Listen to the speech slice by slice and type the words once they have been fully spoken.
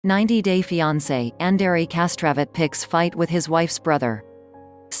90-day fiancé, Anderi Castravet picks fight with his wife's brother.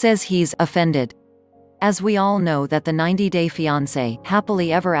 Says he's offended. As we all know that the 90-day fiancé,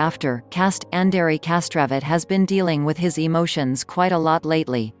 happily ever after, Anderi Castravet has been dealing with his emotions quite a lot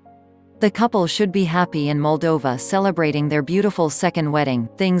lately. The couple should be happy in Moldova celebrating their beautiful second wedding.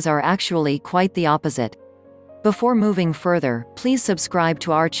 Things are actually quite the opposite. Before moving further, please subscribe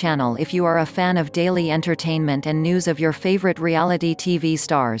to our channel if you are a fan of daily entertainment and news of your favorite reality TV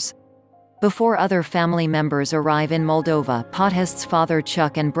stars. Before other family members arrive in Moldova, Pothest's father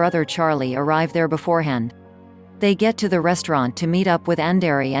Chuck and brother Charlie arrive there beforehand. They get to the restaurant to meet up with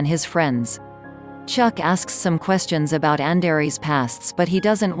Anderi and his friends. Chuck asks some questions about Anderi's pasts, but he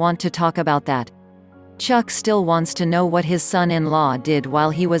doesn't want to talk about that. Chuck still wants to know what his son-in-law did while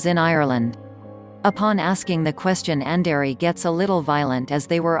he was in Ireland. Upon asking the question, Anderi gets a little violent as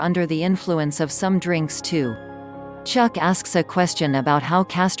they were under the influence of some drinks too. Chuck asks a question about how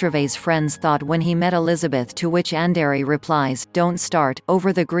Castravet's friends thought when he met Elizabeth, to which Anderi replies, "Don't start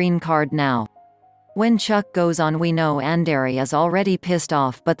over the green card now." When Chuck goes on, we know Anderi is already pissed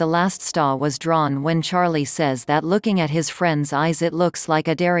off, but the last straw was drawn when Charlie says that looking at his friend's eyes it looks like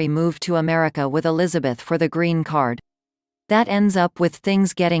Anderi moved to America with Elizabeth for the green card. That ends up with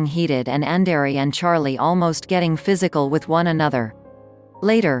things getting heated and Anderi and Charlie almost getting physical with one another.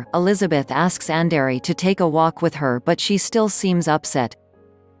 Later, Elizabeth asks Anderi to take a walk with her, but she still seems upset.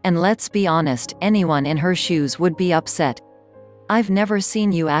 And let's be honest, anyone in her shoes would be upset. "I've never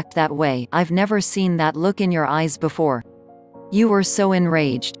seen you act that way, I've never seen that look in your eyes before. You were so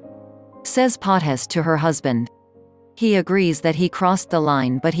enraged," says Pothest to her husband. He agrees that he crossed the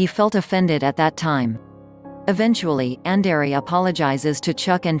line, but he felt offended at that time. Eventually, Anderi apologizes to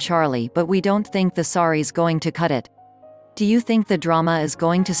Chuck and Charlie, but we don't think the sorry's going to cut it. Do you think the drama is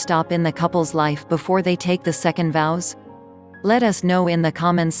going to stop in the couple's life before they take the second vows? Let us know in the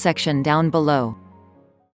comments section down below.